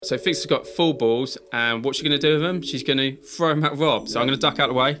So Fix has got full balls, and what's she going to do with them? She's going to throw them at Rob. So I'm going to duck out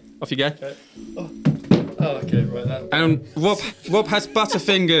of the way. Off you go. Okay. Oh, okay, right then. And Rob has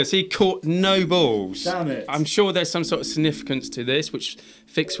butterfingers. He caught no balls. Damn it. I'm sure there's some sort of significance to this, which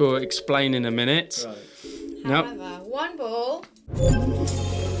Fix will explain in a minute. Right. However, one ball.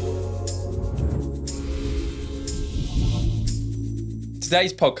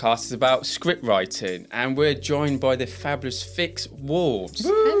 Today's podcast is about script writing, and we're joined by the fabulous Fix Ward.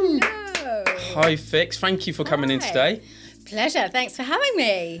 Hello. Hi, Fix. Thank you for coming in Hi. today. Pleasure. Thanks for having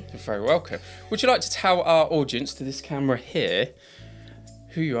me. You're very welcome. Would you like to tell our audience, to this camera here,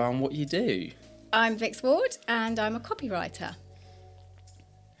 who you are and what you do? I'm Vix Ward and I'm a copywriter.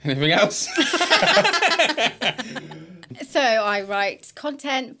 Anything else? So I write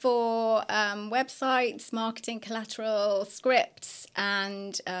content for websites, marketing collateral, scripts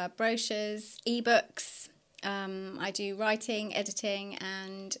and brochures, ebooks. I do writing, editing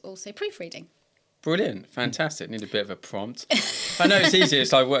and also proofreading. Brilliant. Fantastic. Need a bit of a prompt. I know it's easy.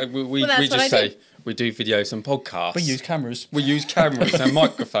 It's like we that's what I just say do. we do videos and podcasts. We use cameras. We use cameras and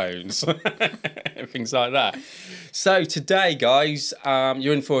microphones, things like that. So today, guys,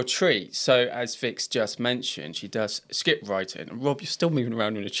 you're in for a treat. So as Vix just mentioned, she does script writing. And Rob, you're still moving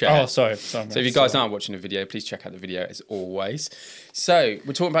around in a chair. Oh, sorry. So if you guys aren't watching the video, please check out the video as always. So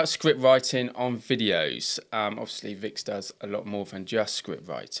we're talking about script writing on videos. Obviously, Vix does a lot more than just script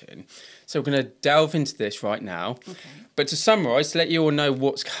writing. So we're going to delve into this right now. Okay. But to summarise, to let you all know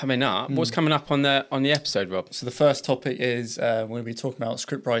what's coming up. What's coming up on the episode, Rob? So the first topic is we're going to be talking about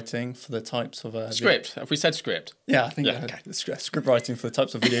script writing for the types of... Script. Have we said script? Yeah, I think Yeah, okay. the script writing for the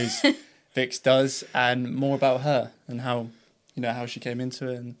types of videos Vix does, and more about her and how she came into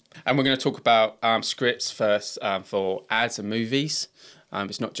it. And we're going to talk about scripts first for ads and movies.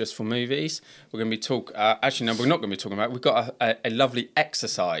 It's not just for movies. We're going to be actually, no, we're not going to be talking about it. We've got a lovely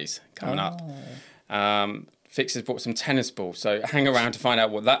exercise coming up. Fix has brought some tennis balls, so hang around to find out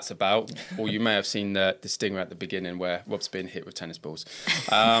what that's about. Or you may have seen the stinger at the beginning where Rob's been hit with tennis balls.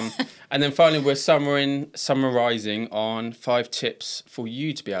 And then finally, we're summarising on 5 tips for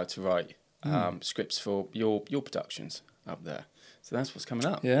you to be able to write scripts for your productions up there. So that's what's coming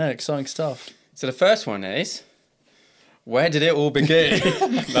up. Yeah, exciting stuff. So the first one is, where did it all begin?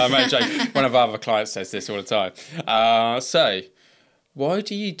 No, I'm only joking. One of our other clients says this all the time. So, why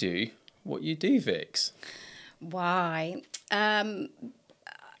do you do what you do, Vix? Why?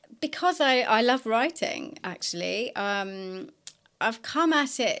 Because I love writing, actually. I've come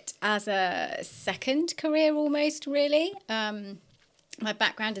at it as a second career almost, really. My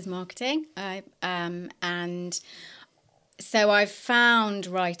background is marketing, and so I've found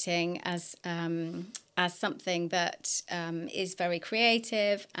writing as something that is very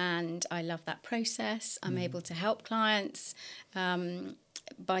creative, and I love that process. I'm able to help clients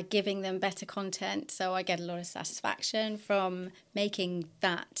by giving them better content, so I get a lot of satisfaction from making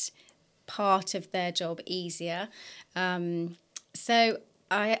that part of their job easier. So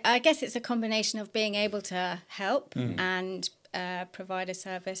I guess it's a combination of being able to help and provide a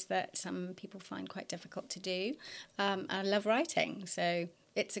service that some people find quite difficult to do. I love writing, so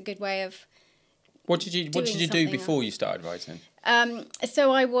it's a good way of... What did you do before you started writing?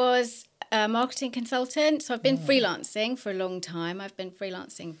 So I was a marketing consultant. So I've been freelancing for a long time. I've been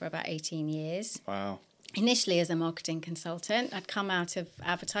freelancing for about 18 years. Wow. Initially as a marketing consultant. I'd come out of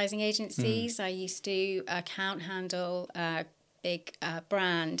advertising agencies. I used to handle big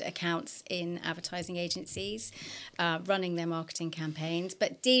brand accounts in advertising agencies, running their marketing campaigns,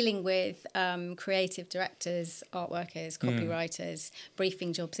 but dealing with creative directors, art workers, copywriters,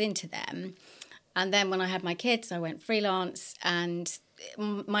 briefing jobs into them. And then when I had my kids, I went freelance, and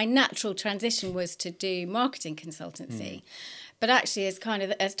my natural transition was to do marketing consultancy. But actually,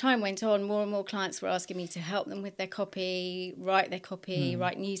 as time went on, more and more clients were asking me to help them with their copy, write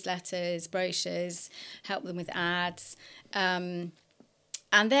newsletters, brochures, help them with ads.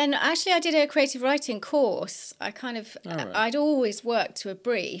 And then actually I did a creative writing course. I'd always worked to a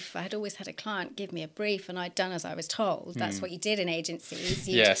brief. I'd always had a client give me a brief and I'd done as I was told. That's what you did in agencies.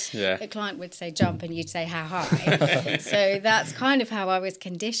 The client would say jump and you'd say how high. So that's kind of how I was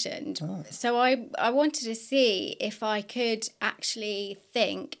conditioned. Oh. So I wanted to see if I could actually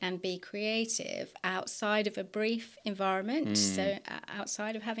think and be creative outside of a brief environment, so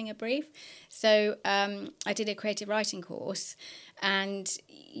outside of having a brief. So I did a creative writing course. And,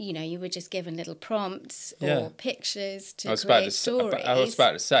 you were just given little prompts or pictures to create stories. I was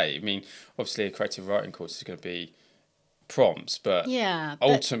about to say, I mean, obviously a creative writing course is going to be prompts, but Yeah,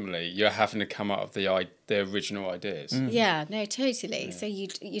 ultimately you're having to come up with the original ideas. Yeah, no, totally. So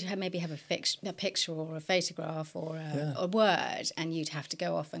you'd maybe have a picture or a photograph or a word, and you'd have to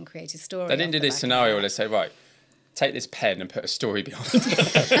go off and create a story. They didn't do this scenario where they say, right, take this pen and put a story behind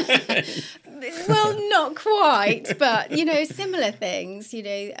it. Well, not quite, but similar things.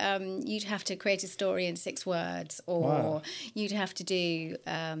 You'd have to create a story in 6 words, or you'd have to do.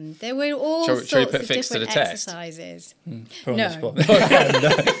 There were all sorts shall we put of Vix to different the test? exercises. Put on No. the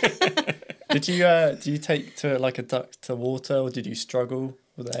spot. Did you take to like a duck to water, or did you struggle?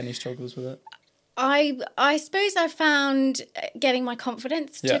 Were there any struggles with it? I suppose I found getting my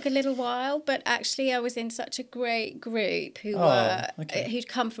confidence Yeah. took a little while, but actually I was in such a great group who'd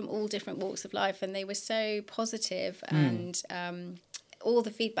come from all different walks of life, and they were so positive and all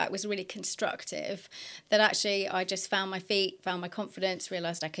the feedback was really constructive that actually I just found my feet, found my confidence,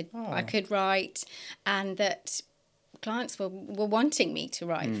 realised I could write, and that clients were wanting me to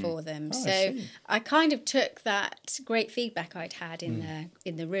write for them. So I kind of took that great feedback I'd had in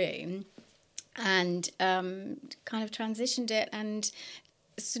the room and kind of transitioned it and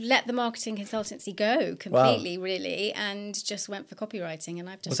let the marketing consultancy go completely, really, and just went for copywriting. And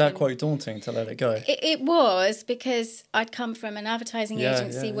I've just Was that quite daunting to let it go? It was, because I'd come from an advertising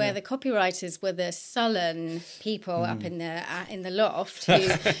agency where the copywriters were the sullen people up in the loft who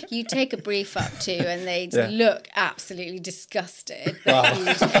you take a brief up to and they'd look absolutely disgusted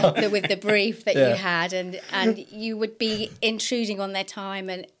with the brief that you had, and you would be intruding on their time.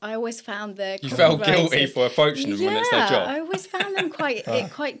 And I always found You felt guilty for approaching them when it's their job. I always found them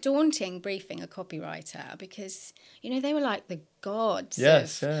quite daunting briefing a copywriter, because they were like the gods.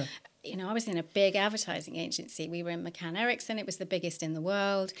 Yes, I was in a big advertising agency. We were in McCann Erickson. It was the biggest in the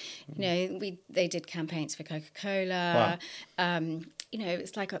world. They did campaigns for Coca-Cola.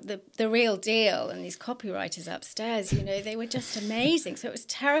 It's like the real deal. And these copywriters upstairs, they were just amazing. So it was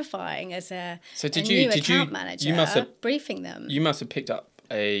terrifying as a new account manager briefing them. You must have picked up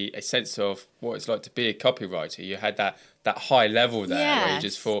a sense of what it's like to be a copywriter. You had that high level there where you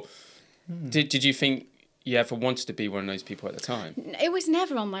just thought, did you think you ever wanted to be one of those people at the time? It was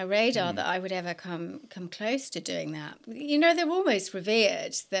never on my radar that I would ever come close to doing that. They're almost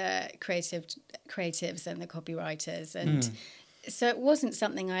revered, the creatives and the copywriters. And so it wasn't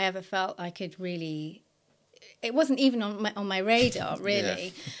something I ever felt I could really, it wasn't even on my radar,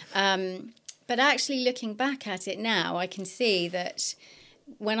 really. But actually looking back at it now, I can see that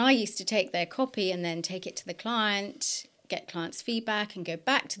when I used to take their copy and then take it to the client, get clients' feedback and go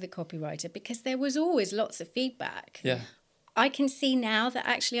back to the copywriter, because there was always lots of feedback. Yeah. I can see now that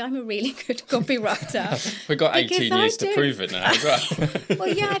actually I'm a really good copywriter. We've got 18 years to prove it now as well. Well,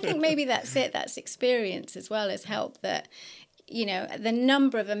 yeah, I think maybe that's it. That's experience as well as help, that, the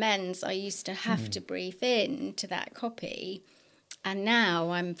number of amends I used to have to brief in to that copy. And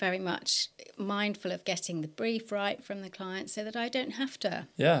now I'm very much mindful of getting the brief right from the client so that I don't have to.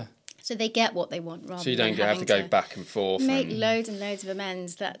 Yeah. So they get what they want rather So you than don't have to go back and forth. Make loads and loads of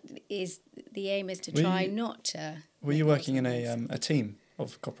amends. The aim is to try not to. Were you working in a team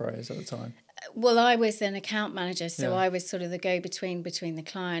of copywriters at the time? Well, I was an account manager, so I was sort of the go-between between the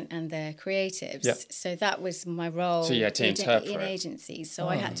client and the creatives. Yep. So that was my role. So you had to interpret in agencies. So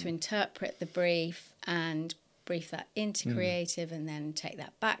I had to interpret the brief and brief that into creative and then take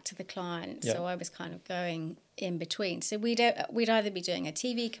that back to the client. Yep. So I was kind of going in between. So we'd either be doing a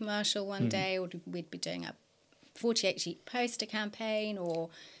TV commercial one day, or we'd be doing a 48-sheet poster campaign or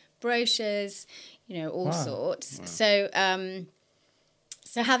brochures, all sorts. Wow. So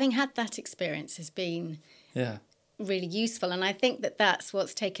so having had that experience has been really useful. And I think that's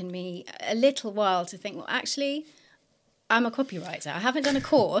what's taken me a little while to think, well, actually, I'm a copywriter. I haven't done a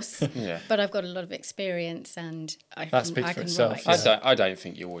course, but I've got a lot of experience, and I can itself. write. I don't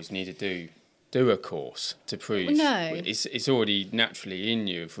think you always need to do a course to prove. No. It's already naturally in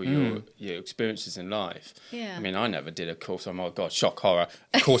you for your experiences in life. Yeah. I mean, I never did a course, oh my God, shock horror,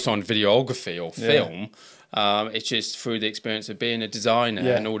 a course on videography or film. It's just through the experience of being a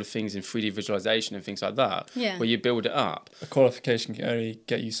designer and all the things in 3D visualization and things like that, where you build it up. A qualification can only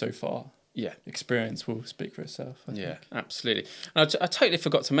get you so far. Yeah. Experience will speak for itself, I think. Absolutely. And I totally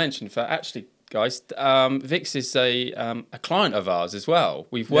forgot to mention, actually, guys, Vix is a client of ours as well.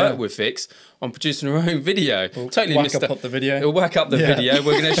 We've worked with Vix on producing our own video. We'll whack up the video. We'll whack up the video.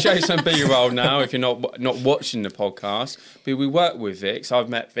 We're going to show some B-roll now if you're not watching the podcast. But we work with Vix. I've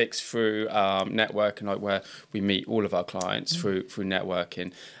met Vix through networking, like where we meet all of our clients through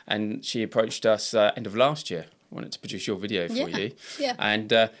networking. And she approached us end of last year. Wanted to produce your video for you. Yeah.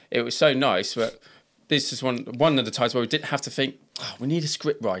 And it was so nice, but this is one of the times where we didn't have to think, we need a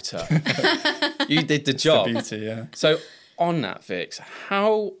script writer. You did the job. It's the beauty, So on that, Vix,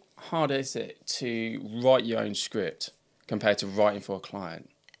 how hard is it to write your own script compared to writing for a client?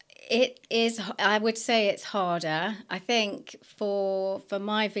 It is, I would say it's harder. I think for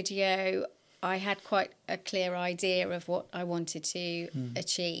my video, I had quite a clear idea of what I wanted to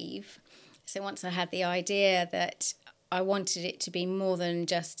achieve. So once I had the idea that I wanted it to be more than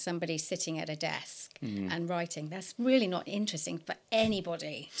just somebody sitting at a desk and writing, that's really not interesting for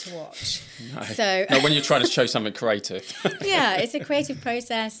anybody to watch. No. So No, when you're trying to show something creative. yeah, it's a creative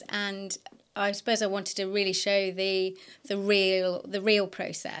process, and I suppose I wanted to really show the real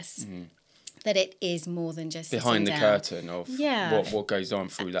process, that it is more than just Behind the sitting down. curtain of Yeah. what goes on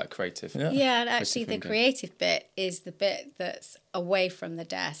through that creative. Yeah, and actually the thinking. creative bit is the bit that's away from the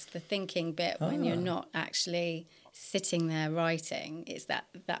desk, the thinking bit when you're not actually sitting there writing. It's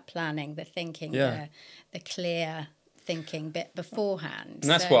that planning, the thinking, the clear thinking bit beforehand. And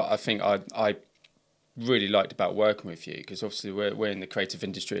that's what I think I really liked about working with you, because obviously we're in the creative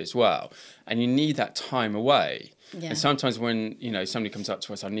industry as well, and you need that time away. Yeah. And sometimes when somebody comes up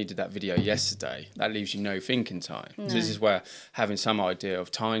to us, I needed that video yesterday, that leaves you no thinking time. So this is where having some idea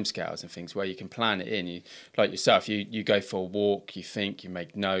of timescales and things where you can plan it in. You, like yourself, you go for a walk, you think, you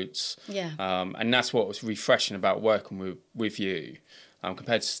make notes. Yeah. And that's what was refreshing about working with you.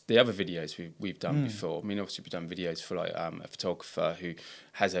 Compared to the other videos we've done before. I mean, obviously we've done videos for like a photographer who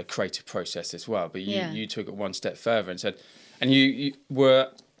has a creative process as well, but you took it one step further and said, and you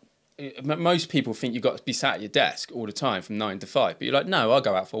were, most people think you've got to be sat at your desk all the time from 9 to 5, but you're like, no, I'll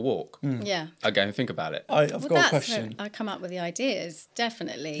go out for a walk. Yeah. I'll go and think about it. I've got a question. Where I come up with the ideas,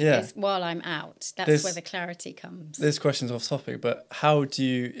 definitely, Yeah. is while I'm out. That's There's- where the clarity comes. This question's off topic, but how do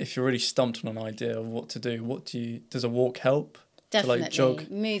you, if you're really stumped on an idea of what to do, does a walk help? Definitely, To like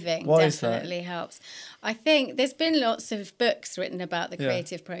jog? moving Why is that? definitely helps. I think there's been lots of books written about the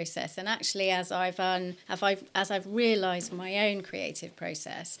creative process, and actually, as I've realised my own creative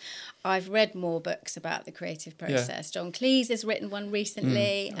process, I've read more books about the creative process. John Cleese has written one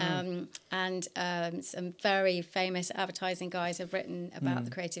recently, and some very famous advertising guys have written about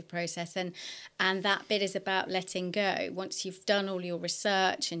the creative process, and that bit is about letting go. Once you've done all your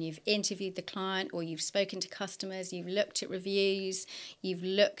research and you've interviewed the client, or you've spoken to customers, you've looked at reviews, you've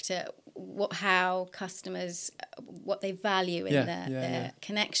looked at how customers, what they value in their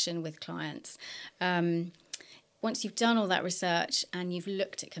connection with clients. Once you've done all that research and you've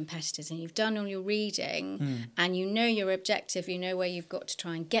looked at competitors and you've done all your reading and you know your objective, you know where you've got to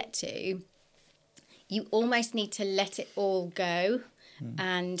try and get to, you almost need to let it all go.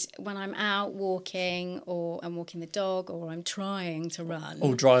 And when I'm out walking, or I'm walking the dog, or I'm trying to run,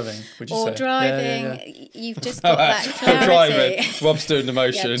 Or driving, would you say? or driving, Yeah. you've just got that clarity. Driving. Rob's doing the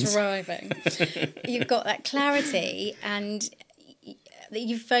motions. Yeah, driving. You've got that clarity, and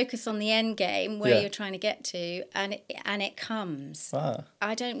you focus on the end game where you're trying to get to, and it comes. Wow.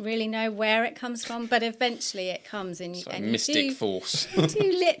 I don't really know where it comes from, but eventually it comes, and It's like and a mystic you force. do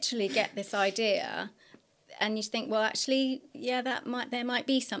literally get this idea, and you think, well, actually, there might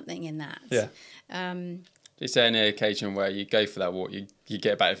be something in that. Yeah. Is there any occasion where you go for that walk, you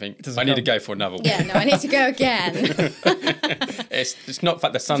get back and think, doesn't I need to come. go for another walk? Yeah, no, I need to go again. It's not the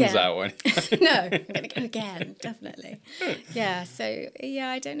fact the sun's Yeah. out. Or anything. No, I'm going to go again, definitely. Yeah, so,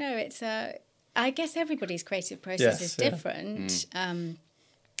 I don't know. It's I guess everybody's creative process Yes, is yeah. different.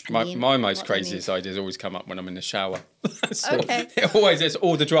 My most what they craziest ideas always come up when I'm in the shower. Okay. It always is,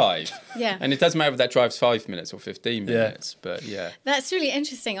 or the drive. Yeah. And it doesn't matter if that drive's 5 minutes or 15 minutes, but yeah. That's really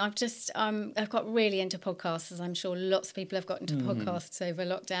interesting. I've got really into podcasts, as I'm sure lots of people have got into podcasts over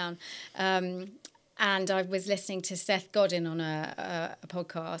lockdown. And I was listening to Seth Godin on a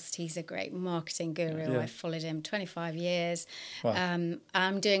podcast. He's a great marketing guru. Yeah. I've followed him 25 years. Wow.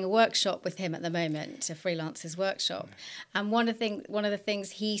 I'm doing a workshop with him at the moment, a freelancers workshop. And one of the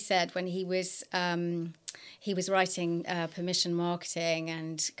things he said when he was writing permission marketing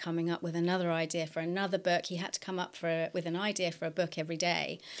and coming up with another idea for another book, he had to come up with an idea for a book every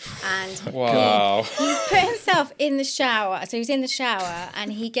day. And Wow. he put himself in the shower. So he was in the shower,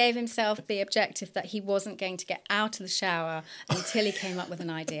 and he gave himself the objective that he wasn't going to get out of the shower until he came up with an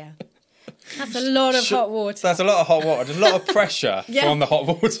idea. That's a lot of hot water. That's a lot of hot water. There's a lot of pressure Yeah. from the hot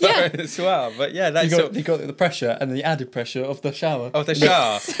water Yeah. as well. But yeah, You that's got the pressure and the added pressure of the shower. of the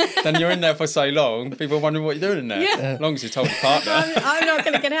shower. Then you're in there for so long, people are wondering what you're doing in there. Yeah. As long as you told the partner. I'm not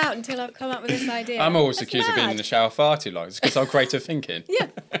going to get out until I've come up with this idea. I'm always That's accused of being in mad. the shower far too long. It's because I'm creative thinking. Yeah,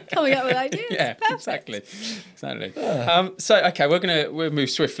 coming up with ideas. Yeah, Perfect. exactly. So okay, we'll move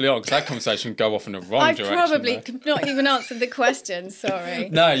swiftly on because that conversation can go off in the wrong I've direction. probably there. not even answered the question. Sorry.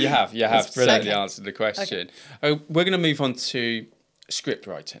 No, you have brilliant. certainly Okay. answered the question. We're going to move on to script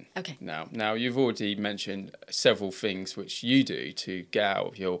writing. Okay. Now you've already mentioned several things which you do to get out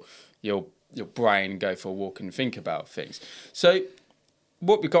of your brain, go for a walk and think about things. So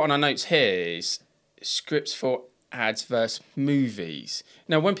what we've got on our notes here is scripts for ads versus movies.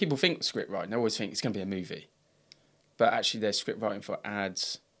 Now, when people think script writing, they always think it's going to be a movie. But actually, there's script writing for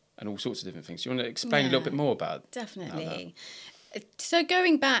ads and all sorts of different things. Do you want to explain a little bit more about Definitely. So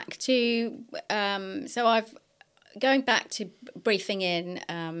going back to, going back to briefing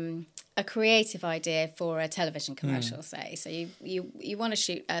in a creative idea for a television commercial, say. So you want to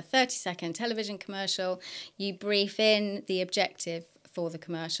shoot a 30-second television commercial. You brief in the objective for the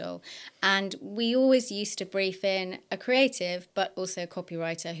commercial, and we always used to brief in a creative but also a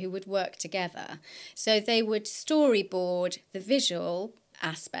copywriter who would work together. So they would storyboard the visual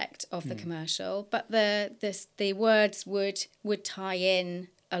aspect of the commercial, but the words would tie in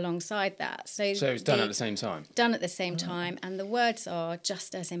alongside that. So it's done at the same time. Done at the same time, and the words are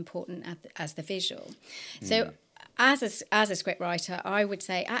just as important as the visual. So as a script writer, I would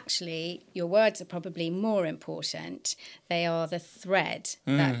say actually your words are probably more important. They are the thread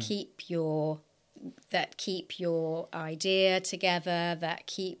that keep your idea together, that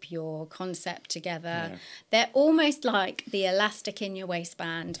keep your concept together. Yeah. They're almost like the elastic in your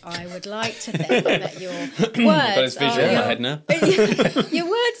waistband. I would like to think that your words are in my head now. Your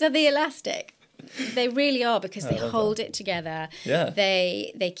words are the elastic. They really are, because they hold it together. Yeah.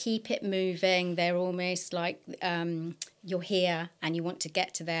 They keep it moving. They're almost like you're here and you want to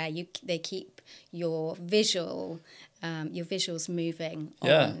get to there. They keep your visuals moving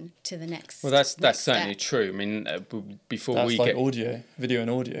on to the next. Well, that's certainly true. I mean, before that's we like get video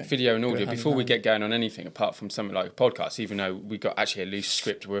and audio, before we get going on anything apart from something like a podcast, even though we got actually a loose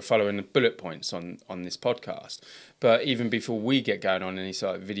script, we're following the bullet points on this podcast. But even before we get going on any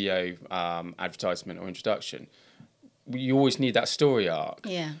sort of video advertisement or introduction, you always need that story arc.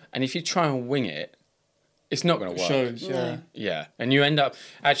 Yeah. And if you try and wing it, it's not going to work. Shows, Yeah, and you end up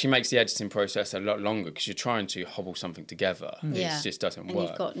actually makes the editing process a lot longer because you're trying to hobble something together. It just doesn't work. And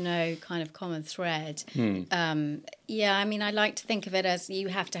you've got no kind of common thread. I mean, I like to think of it as you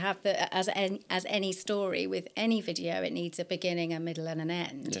have to have as any story with any video, it needs a beginning, a middle, and an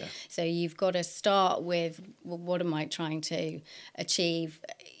end. Yeah. So you've got to start with, well, what am I trying to achieve?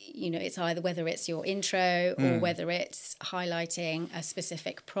 You know, it's either whether it's your intro or whether it's highlighting a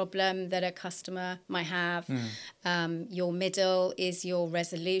specific problem that a customer might have. Your middle is your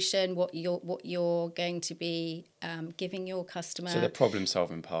resolution, what you're going to be giving your customer. So the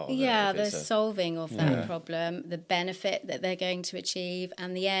problem-solving part of it. Yeah, the solving of that problem, the benefit that they're going to achieve,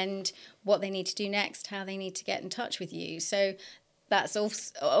 and the end, what they need to do next, how they need to get in touch with you. So that's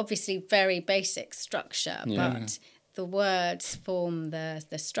also obviously very basic structure, but the words form the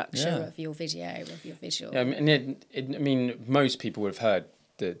structure of your video, of your visual. Yeah, I mean, most people would have heard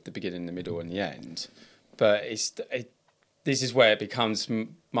the beginning, the middle, and the end, but this is where it becomes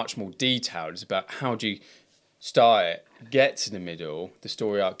much more detailed. It's about how do you start it, get to the middle, the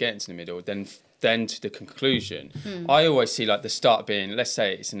story arc, get into the middle, then to the conclusion. I always see like the start being, let's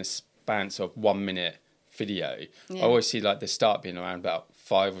say it's in a span of 1 minute video. I always see like the start being around about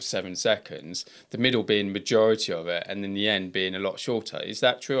 5 or 7 seconds, the middle being majority of it, and then the end being a lot shorter. Is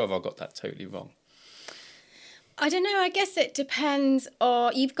that true, or have I got that totally wrong? I don't know. I guess it depends.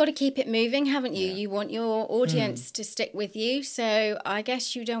 Or you've got to keep it moving, haven't you? Yeah. You want your audience to stick with you. So I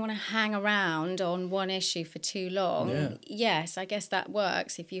guess you don't want to hang around on one issue for too long. Yeah. Yes, I guess that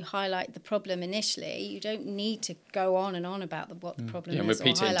works. If you highlight the problem initially, you don't need to go on and on about what the problem is.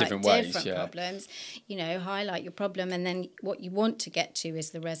 Repeat or it in different ways. Problems. You know, highlight your problem, and then what you want to get to is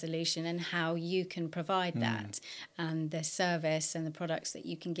the resolution and how you can provide that, and the service and the products that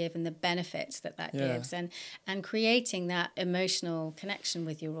you can give and the benefits that gives, and creating that emotional connection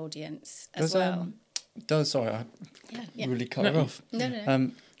with your audience as well. Sorry, I really cut her off.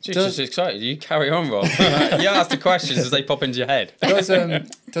 No. She's just excited. You carry on, Rob. You ask the questions as they pop into your head.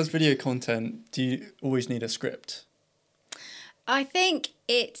 Does video content, do you always need a script? I think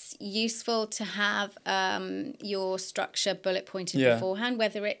it's useful to have your structure bullet pointed beforehand,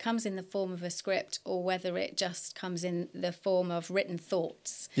 whether it comes in the form of a script or whether it just comes in the form of written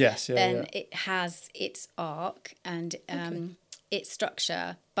thoughts. It has its arc and its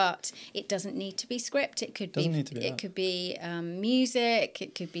structure, but it doesn't need to be script. It could be music,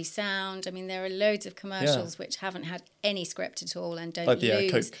 it could be sound. I mean, there are loads of commercials which haven't had any script at all and don't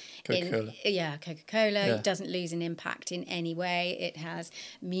lose Coca-Cola. Coca-Cola. It doesn't lose in impact in any way. It has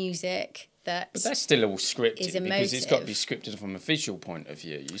music but that's still all scripted because it's got to be scripted from a visual point of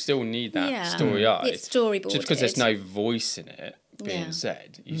view. You still need that story arc. It's storyboarded. Just because there's no voice in it being Yeah.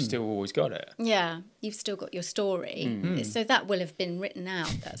 said, you've still always got it. Yeah, you've still got your story. So that will have been written out,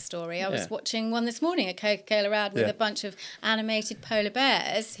 that story. I was Yeah. watching one this morning, a Coca-Cola ad with Yeah. a bunch of animated polar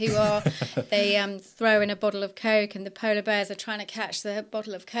bears who are, they throw in a bottle of Coke and the polar bears are trying to catch the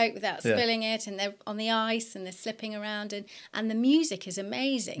bottle of Coke without Yeah. spilling it, and they're on the ice and they're slipping around, and the music is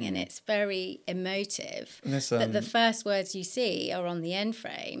amazing and it's very emotive. And this, But the first words you see are on the end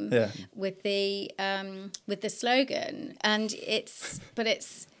frame Yeah. with the slogan, and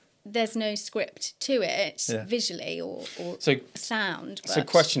there's no script to it Yeah. visually or So sound. So, but-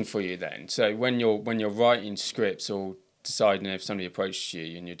 question for you then. So, when you're writing scripts or deciding if somebody approaches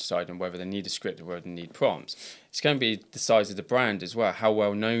you and you're deciding whether they need a script or whether they need prompts, it's going to be the size of the brand as well. How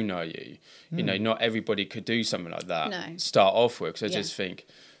well known are you? You know, not everybody could do something like that. No. Start off with, because I Yeah. just think,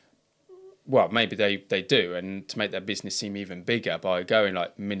 well, maybe they do, and to make their business seem even bigger by going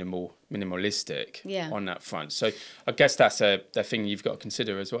like minimalistic Yeah. on that front. So, I guess that's the thing you've got to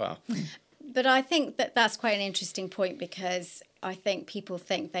consider as well. But I think that's quite an interesting point, because I think people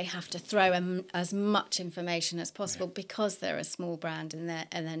think they have to throw as much information as possible because they're a small brand and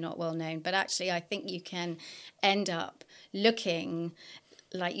they're not well known. But actually, I think you can end up looking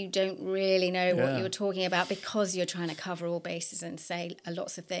like you don't really know what Yeah. you're talking about because you're trying to cover all bases and say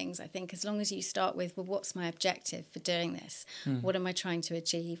lots of things. I think as long as you start with, well, what's my objective for doing this? What am I trying to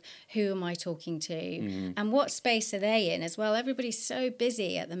achieve? Who am I talking to? And what space are they in as well? Everybody's so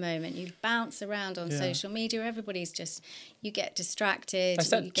busy at the moment. You bounce around on Yeah. social media. Everybody's just, you get distracted. Has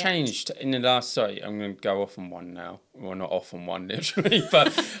you that get- changed in the last? Sorry, I'm going to go off on one now. Well, not off on one literally,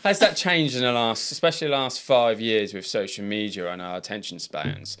 but has that changed in the last, especially the last 5 years with social media and our attention spans?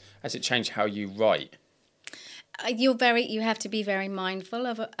 Has it changed how you write? You have to be very mindful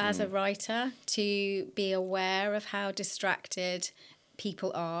of as a writer to be aware of how distracted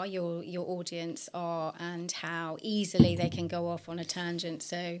people are, your audience are, and how easily they can go off on a tangent.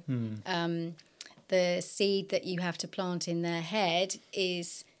 So the seed that you have to plant in their head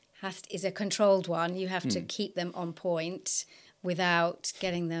is a controlled one. You have to keep them on point without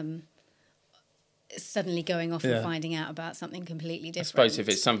getting them suddenly going off Yeah. and finding out about something completely I different. suppose if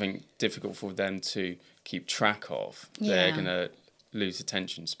it's something difficult for them to keep track of, they're Yeah. going to lose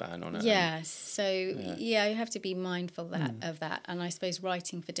attention span on it. Yes, so yeah, you have to be mindful of that, and I suppose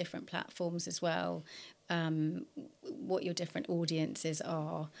writing for different platforms as well, what your different audiences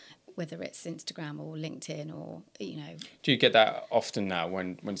are, whether it's Instagram or LinkedIn or Do you get that often now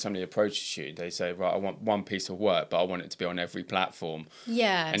when somebody approaches you? They say, right, I want one piece of work, but I want it to be on every platform.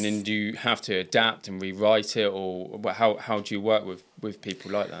 yes, And then do you have to adapt and rewrite it, or how do you work with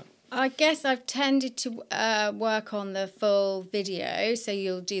people like that? I guess I've tended to work on the full video. So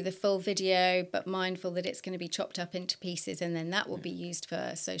you'll do the full video, but mindful that it's going to be chopped up into pieces, and then that will be used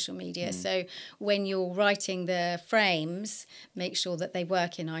for social media. So when you're writing the frames, make sure that they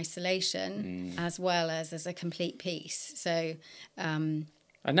work in isolation as well as a complete piece. So And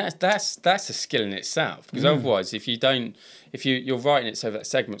that's a skill in itself, because otherwise, if you're writing it so that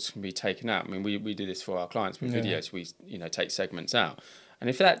segments can be taken out. I mean, we do this for our clients with videos. We take segments out, and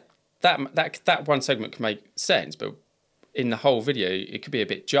if that one segment can make sense, but in the whole video, it could be a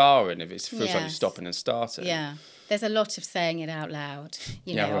bit jarring if it feels like you're Yes. stopping and starting. yeah, there's a lot of saying it out loud.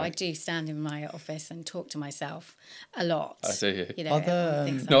 Yeah, I right. do stand in my office and talk to myself a lot. I see. You know, Are there, everyone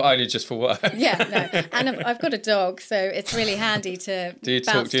thinks Not only just for work. Yeah, no. And I've got a dog, so it's really handy to Do you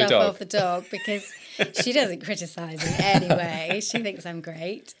talk bounce to your stuff dog? off the dog, because she doesn't criticise in any way. She thinks I'm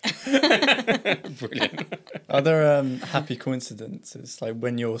great. Brilliant. Are there happy coincidences, like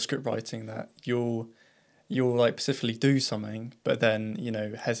when you're script writing, that you'll like specifically do something, but then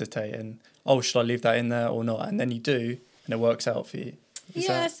hesitate and, oh, should I leave that in there or not? And then you do, and it works out for you. Is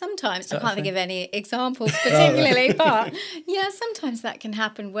Yeah, that- sometimes. that I a can't think thing? of any examples particularly, but yeah, sometimes that can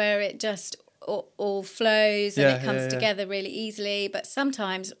happen where it just all flows and Yeah, it comes yeah. together really easily. But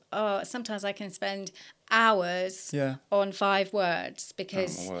sometimes I can spend hours Yeah. on 5 words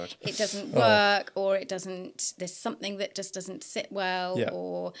because Oh, my word. it doesn't Oh. work, or it doesn't. There's something that just doesn't sit well, Yeah.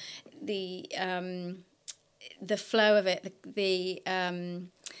 or the flow of it, the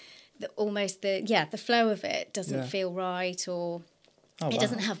flow of it doesn't Yeah. feel right, or Oh, it wow.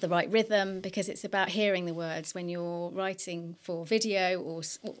 doesn't have the right rhythm, because it's about hearing the words when you're writing for video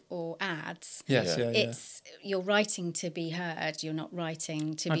or ads. Yes, Yeah. yeah. You're writing to be heard. You're not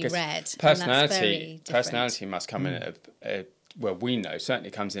writing to I be guess read. And that's Personality very different. personality must come in well, we know certainly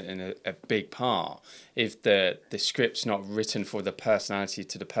comes in a big part. If the script's not written for the personality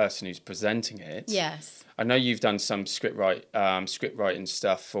to the person who's presenting it. Yes. I know you've done some script writing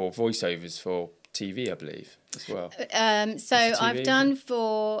stuff for voiceovers for TV, I believe, as well. So Is it I've TV? done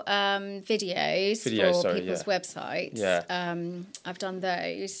for videos for people's websites. Yeah. I've done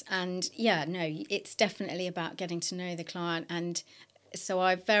those, and it's definitely about getting to know the client, and so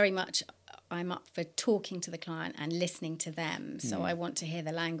I'm up for talking to the client and listening to them. So I want to hear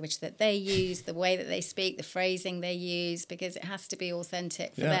the language that they use, the way that they speak, the phrasing they use, because it has to be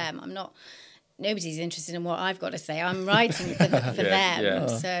authentic for them. Nobody's interested in what I've got to say. I'm writing for them. Yeah.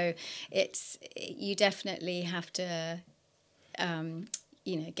 So you definitely have to,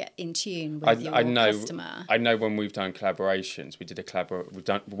 get in tune with your customer. I know when we've done collaborations,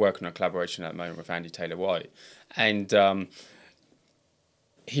 we're working on a collaboration at the moment with Andy Taylor-White, and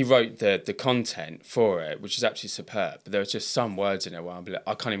he wrote the content for it, which is absolutely superb. But there was just some words in it where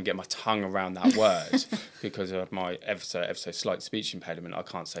I can't even get my tongue around that word because of my ever so slight speech impediment. I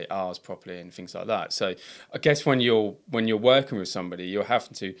can't say R's properly and things like that. So I guess when you're working with somebody, you're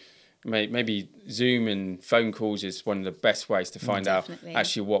having to maybe Zoom and phone calls is one of the best ways to find out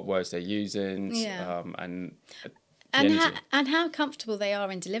actually what words they're using and how comfortable they are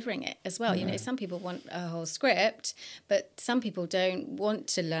in delivering it as well. You know, some people want a whole script, but some people don't want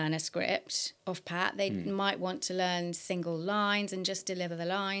to learn a script off pat. They might want to learn single lines and just deliver the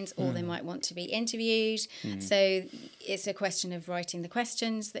lines, or they might want to be interviewed. So it's a question of writing the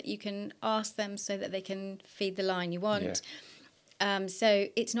questions that you can ask them so that they can feed the line you want. So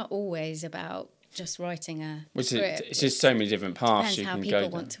it's not always about just writing a script. It's just so many different paths you can go down. Depends how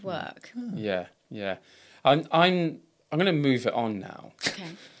people want to work. Yeah. I'm going to move it on now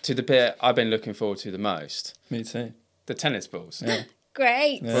to the bit I've been looking forward to the most. Me too. The tennis balls. Yeah.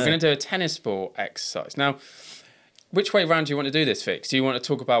 Great. We're going to do a tennis ball exercise. Now, which way round do you want to do this, Vix? Do you want to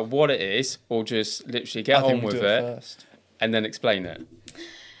talk about what it is, or just literally get on with it first. and then explain it?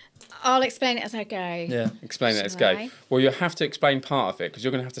 I'll explain it as I go. Yeah. Explain it as go. Well, you have to explain part of it because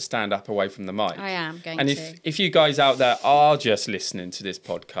you're going to have to stand up away from the mic. I am going to. And if you guys out there are just listening to this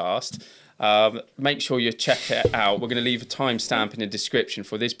podcast, make sure you check it out. We're going to leave a timestamp in the description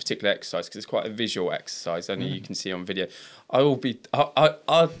for this particular exercise because it's quite a visual exercise. Only you can see on video. I'll be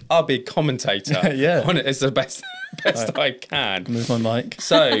commentator on it as the best I can. Move my mic.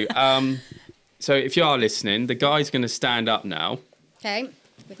 So if you are listening, the guy's going to stand up now. Okay.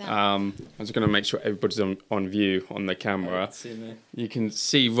 I'm just going to make sure everybody's on view on the camera. You can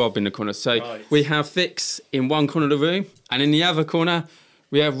see Rob in the corner. So we have Vix in one corner of the room, and in the other corner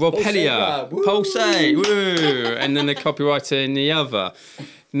we have Rob Hellier. Pulse, woo! And then the copywriter in the other.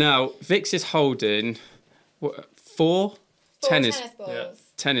 Now, Vix is holding four tennis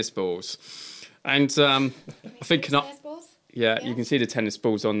balls. And I think... tennis balls? Yeah, you can see the tennis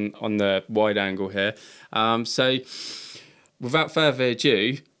balls on the wide angle here. So... without further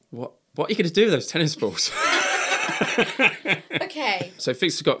ado, what are you going to do with those tennis balls? Okay. So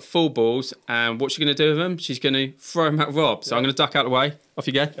Vix has got 4 balls, and what's she going to do with them? She's going to throw them at Rob. So I'm going to duck out of the way. Off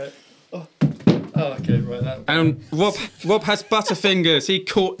you go. Okay. Oh, okay, right. And Rob has butterfingers. He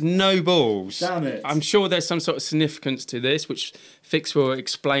caught no balls. Damn it. I'm sure there's some sort of significance to this, which Vix will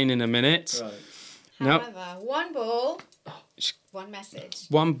explain in a minute. Right. However, one ball, one message.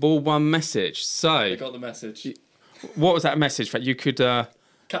 One ball, one message. So I got the message. What was that message that you could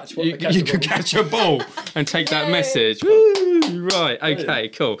catch a ball and take that message? Woo! Right, okay,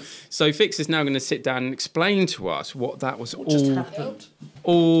 cool. So Vix is now going to sit down and explain to us what that was all about.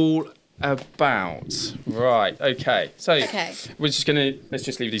 Right, okay. So let's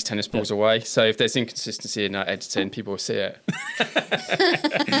just leave these tennis balls away. So if there's inconsistency in our editing, people will see it.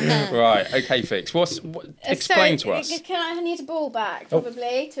 Right, okay, Vix. Explain to us. I need a ball back,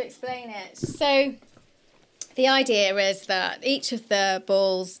 probably, to explain it. So... the idea is that each of the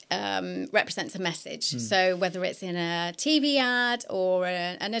balls represents a message. So whether it's in a TV ad or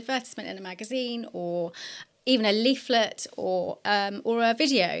an advertisement in a magazine or even a leaflet or a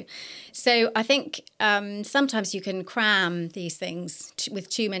video. So I think sometimes you can cram these things with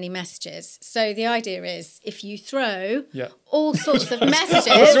too many messages. So the idea is if you throw all sorts of messages...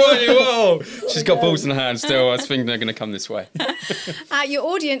 That's right, whoa! She's got balls in her hand still. I was thinking they're going to come this way. At your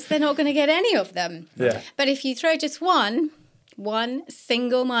audience, they're not going to get any of them. Yeah. But if you throw just one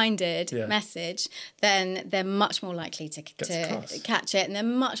single-minded message, then they're much more likely to catch it, and they're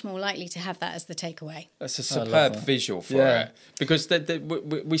much more likely to have that as the takeaway. That's a superb visual for it, because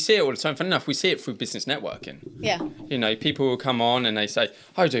we see it all the time. Funny enough, we see it through business networking. Yeah. You know, people will come on and they say,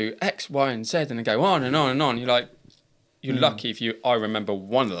 I do X, Y, and Z, and they go on and on and on. You're like, you're lucky if I remember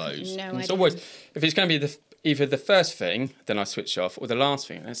one of those. No, it's always, if it's going to be either the first thing, then I switch off, or the last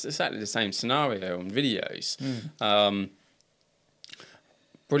thing. It's exactly the same scenario on videos.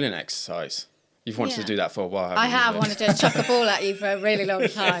 Brilliant exercise. You've wanted to do that for a while, haven't I you? have wanted to chuck a ball at you for a really long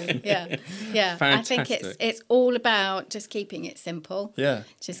time. Yeah. I think Fantastic. it's all about just keeping it simple. Yeah.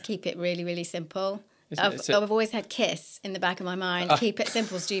 Just keep it really, really simple. It's I've always had KISS in the back of my mind. Keep it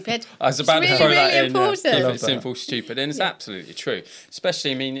simple, stupid. I was about It's to throw really, that really in. Yeah. important. Keep Love it that. simple, stupid, and it's absolutely true.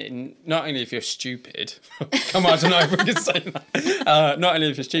 Especially, I mean, not only if you're stupid. Come on, I don't know if we can say that. Not only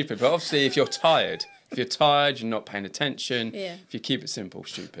if you're stupid, but obviously if you're tired. If you're tired, you're not paying attention. Yeah. If you keep it simple,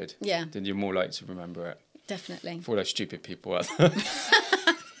 stupid. Yeah. Then you're more likely to remember it. Definitely. For all those stupid people out there.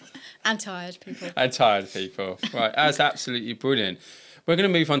 And tired people. And tired people. Right, that's absolutely brilliant. We're going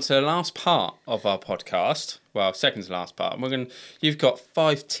to move on to the last part of our podcast. Well, second to last part. You've got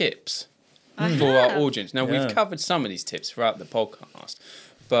 5 tips for our audience. Now, Yeah. we've covered some of these tips throughout the podcast,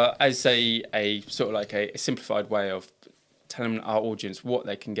 but as a sort of like a simplified way of telling our audience what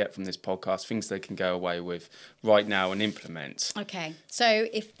they can get from this podcast, things they can go away with right now and implement. Okay, so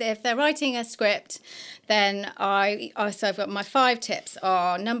if they're writing a script, then so I've got my 5 tips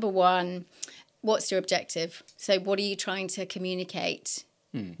are, number 1, what's your objective? So what are you trying to communicate?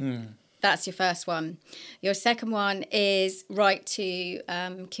 That's your first one. Your second one is write to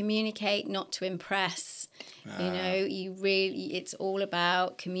communicate, not to impress. It's all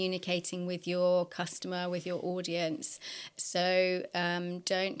about communicating with your customer, with your audience. So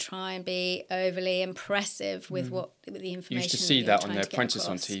don't try and be overly impressive with the information. You used to see you're that on trying The to get Apprentice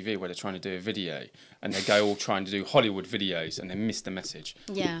on across. TV where they're trying to do a video and they go all trying to do Hollywood videos and they miss the message.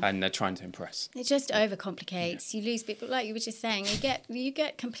 Yeah. And they're trying to impress. It just overcomplicates. You lose people, like you were just saying. You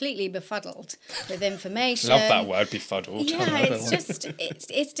get completely befuddled with information. Love that word, befuddled. Yeah, it's just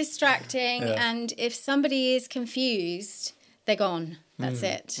it's distracting, and if somebody is confused, they're gone. That's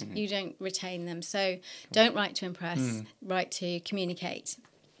it. You don't retain them. So don't write to impress. Write to communicate.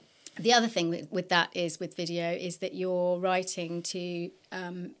 The other thing with that is with video is that you're writing to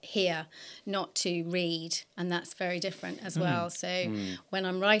hear, not to read, and that's very different as well. So when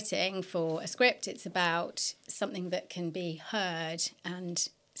I'm writing for a script, it's about something that can be heard, and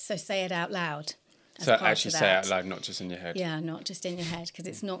so say it out loud. as So part actually of say that. out loud, not just in your head. Yeah, not just in your head, because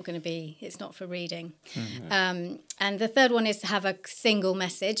it's not going to be, it's not for reading. And the third one is to have a single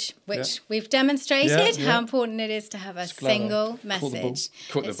message, which we've demonstrated how important it is to have a clever. single Caught the ball. message.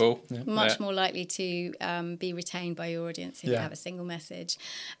 Caught the It's ball. Much Yeah. more likely to be retained by your audience if you Yeah. have a single message.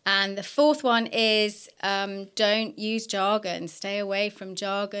 And the fourth one is don't use jargon. Stay away from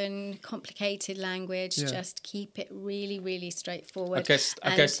jargon, complicated language. Yeah. Just keep it really, really straightforward. I guess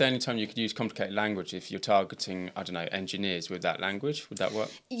And- the only time you could use complicated language if you're targeting, I don't know, engineers with that language. Would that work?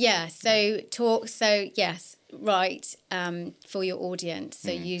 Yeah, yes, write for your audience.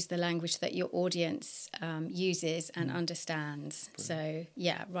 So use the language that your audience uses and understands. So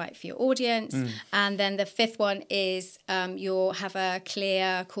yeah, write for your audience. And then the fifth one is you'll have a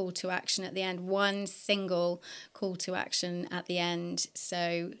clear call to action at the end, one single call to action at the end.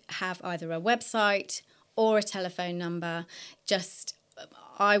 So have either a website or a telephone number. Just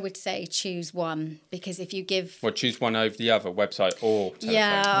I would say choose one, because if you give Well, choose one over the other, website or telephone.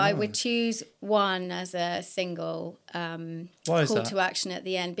 yeah, I would choose one as a single Why is call that? to action at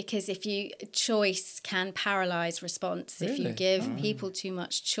the end, because if you choice can paralyze response. If you Really? give people too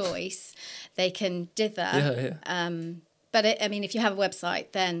much choice, they can dither. Yeah. But if you have a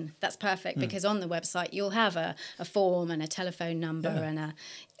website, then that's perfect, because on the website you'll have a form and a telephone number and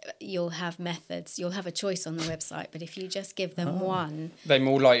you'll have methods. You'll have a choice on the website. But if you just give them one, They're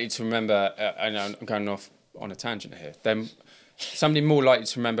more likely to remember, and I'm going off on a tangent here, somebody more likely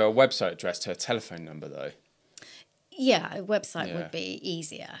to remember a website address to a telephone number, though. yeah, a website Yeah. would be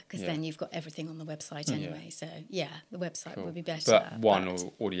easier, because then you've got everything on the website anyway. So yeah, the website would be better. But one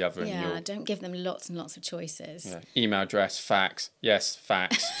or the other. yeah, don't give them lots and lots of choices. Yeah. Email address, fax. Yes,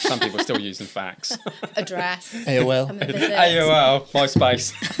 fax. Some people are still using fax. Address. AOL. Come and visit. AOL,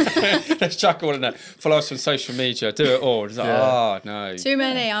 MySpace. Let's chuck all in there. Follow us on social media. Do it all. It's like, Yeah. no. Too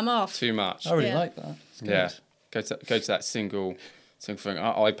many, I'm off. Too much. I really Yeah. like that. It's good. Yeah. Go to that single thing.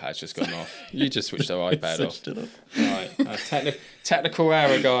 Our iPad's just gone off. You just switched our iPad off. Switched it off. Right. Technical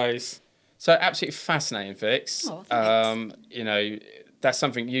error, guys. So absolutely fascinating, Vix. Oh, thanks. That's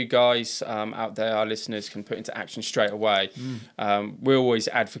something you guys out there, our listeners, can put into action straight away. We always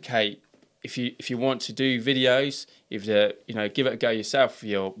advocate, if you want to do videos, give it a go yourself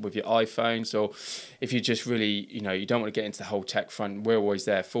with your iPhones, or if you just really you don't want to get into the whole tech front, we're always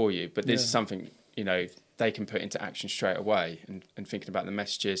there for you. But this is something they can put into action straight away, and thinking about the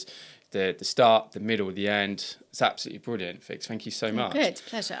messages, the start, the middle, the end. It's absolutely brilliant, Vix. Thank you so much. Good,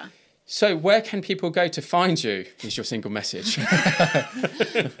 pleasure. So where can people go to find you, is your single message?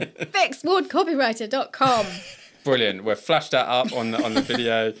 VixWardCopywriter.com. Brilliant. We've flashed that up on the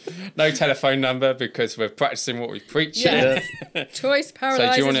video. No telephone number because we're practicing what we preach. Yes. Choice paralyzes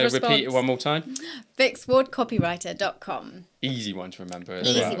So do you want to response. repeat it one more time? VixWardCopywriter.com. Easy one to remember as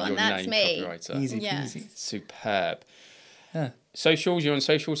Easy well. one, Your that's name, me. copywriter. Easy Yes. peasy. Superb. Yeah. Socials, you're on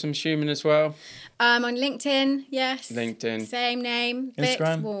socials, I'm assuming, as well? On LinkedIn, yes. LinkedIn. Same name. Vix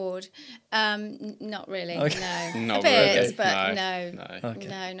Instagram? Ward. Not really, Okay. no. Not a bit, really, but no. no. Okay.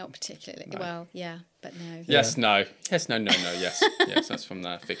 No, not particularly. Well, yeah, but no. Yes, no. Yes, no, yes. Yes, that's from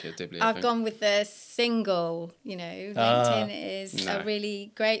the Vicar Dibley. I I've think. gone with the single, LinkedIn is No. a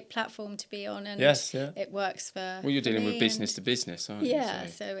really great platform to be on, and Yes, yeah. it works for Well, you're dealing me with business and- to business, aren't you? Yeah,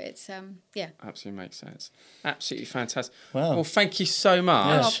 So so it's yeah. absolutely makes sense. Absolutely fantastic. Wow. Well, thank you so much.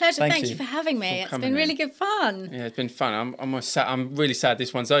 Yeah. Oh, pleasure. Thank Thank you you for having me. for It's coming been really in. good fun. Yeah, it's been fun. I'm really sad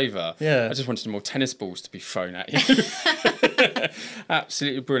this one's over. Yeah. I just wanted more tennis balls to be thrown at you.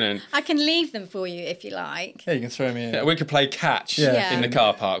 Absolutely brilliant. I can leave them for you if you like. Yeah, you can throw me in. Yeah, we could play catch Yeah. in the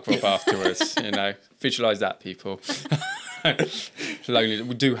car park, Rob, afterwards. Visualise that, people. Lonely.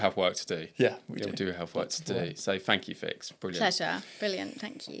 We do have work to do. Yeah, We do have work to do. So thank you, Vix. Brilliant. Pleasure. Brilliant.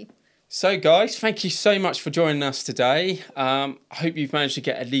 Thank you. So, guys, thank you so much for joining us today. I hope you've managed to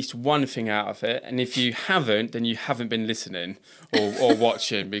get at least one thing out of it. And if you haven't, then you haven't been listening or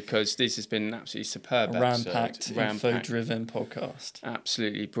watching, because this has been an absolutely superb Ram-packed, episode. info-driven podcast.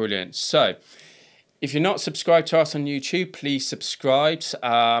 Absolutely brilliant. So, if you're not subscribed to us on YouTube, please subscribe,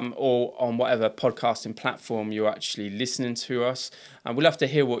 or on whatever podcasting platform you're actually listening to us. We'd love to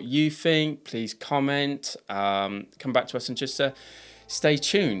hear what you think. Please comment, come back to us, and just stay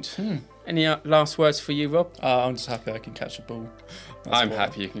tuned. Any last words for you, Rob? I'm just happy I can catch a ball. That's I'm what-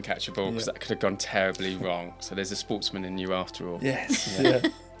 happy you can catch a ball, because Yeah. that could have gone terribly wrong. So there's a sportsman in you after all. Yes. Yeah.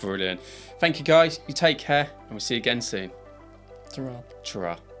 Brilliant. Thank you, guys. You take care, and we'll see you again soon. Ta-ra.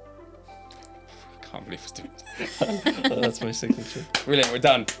 Ta-ra. Can't believe it's doing. That's my signature. Brilliant. We're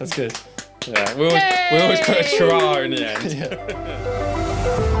done. That's good. Yeah, we always put a ta-ra in the end. Yeah.